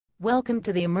Welcome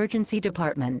to the emergency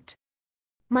department.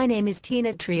 My name is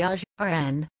Tina Triage,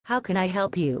 RN. How can I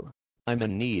help you? I'm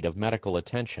in need of medical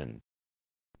attention.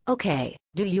 Okay,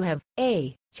 do you have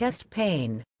A. Chest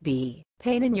pain, B.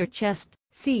 Pain in your chest,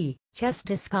 C. Chest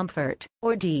discomfort,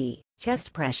 or D.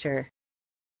 Chest pressure?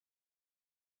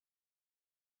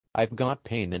 I've got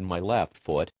pain in my left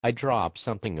foot. I dropped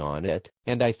something on it,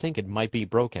 and I think it might be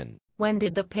broken. When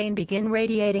did the pain begin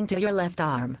radiating to your left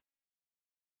arm?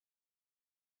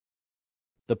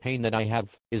 The pain that I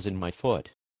have is in my foot.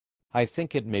 I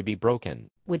think it may be broken.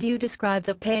 Would you describe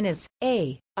the pain as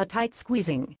A. A tight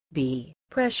squeezing, B.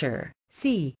 Pressure,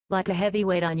 C. Like a heavy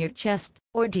weight on your chest,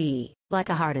 or D. Like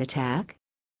a heart attack?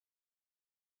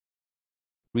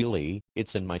 Really,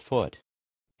 it's in my foot.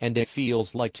 And it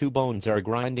feels like two bones are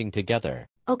grinding together.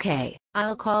 Okay,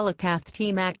 I'll call a cath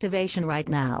team activation right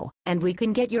now, and we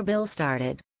can get your bill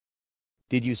started.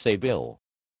 Did you say bill?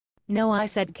 No, I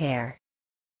said care.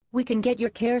 We can get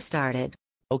your care started.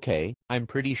 Okay, I'm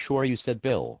pretty sure you said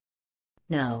bill.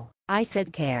 No, I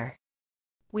said care.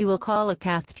 We will call a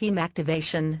cath team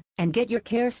activation, and get your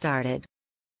care started.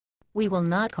 We will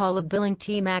not call a billing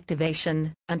team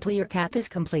activation, until your cath is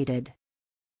completed.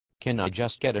 Can I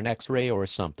just get an X-ray or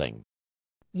something?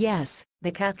 Yes,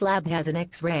 the cath lab has an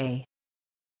X-ray.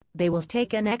 They will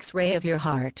take an X-ray of your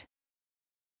heart.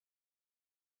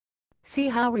 See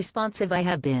how responsive I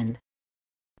have been.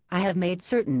 I have made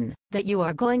certain that you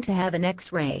are going to have an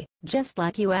X-ray, just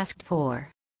like you asked for.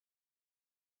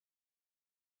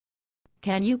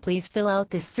 Can you please fill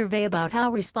out this survey about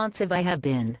how responsive I have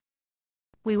been?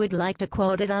 We would like to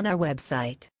quote it on our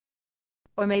website.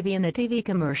 Or maybe in a TV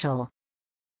commercial.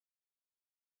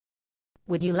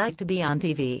 Would you like to be on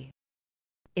TV?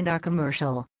 In our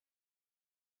commercial?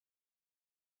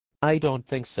 I don't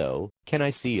think so. Can I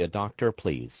see a doctor,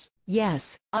 please?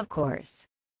 Yes, of course.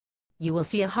 You will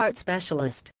see a heart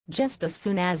specialist just as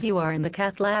soon as you are in the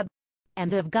cath lab,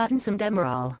 and have gotten some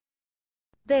Demerol.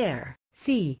 There,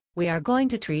 see, we are going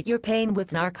to treat your pain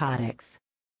with narcotics.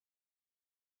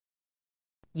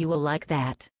 You will like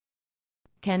that.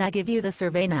 Can I give you the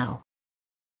survey now?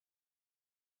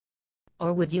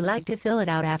 Or would you like to fill it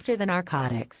out after the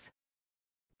narcotics?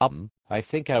 I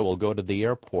think I will go to the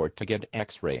airport to get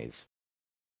X-rays.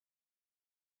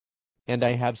 And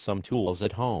I have some tools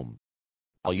at home.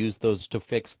 I'll use those to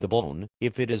fix the bone,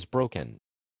 if it is broken.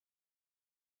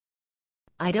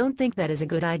 I don't think that is a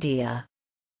good idea.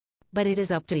 But it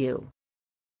is up to you.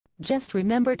 Just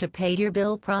remember to pay your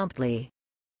bill promptly.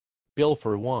 Bill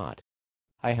for what?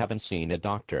 I haven't seen a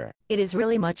doctor. It is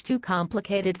really much too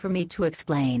complicated for me to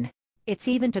explain. It's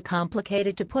even too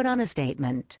complicated to put on a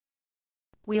statement.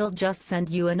 We'll just send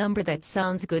you a number that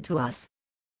sounds good to us.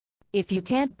 If you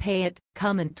can't pay it,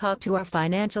 come and talk to our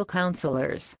financial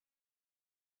counselors.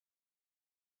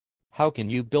 How can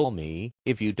you bill me,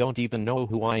 if you don't even know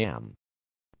who I am?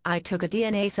 I took a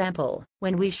DNA sample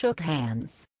when we shook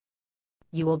hands.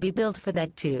 You will be billed for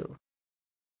that too.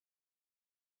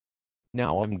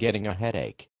 Now I'm getting a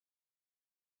headache.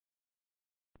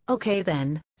 Okay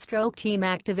then, stroke team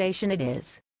activation it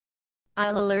is.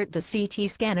 I'll alert the CT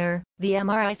scanner, the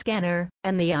MRI scanner,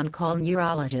 and the on-call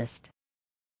neurologist.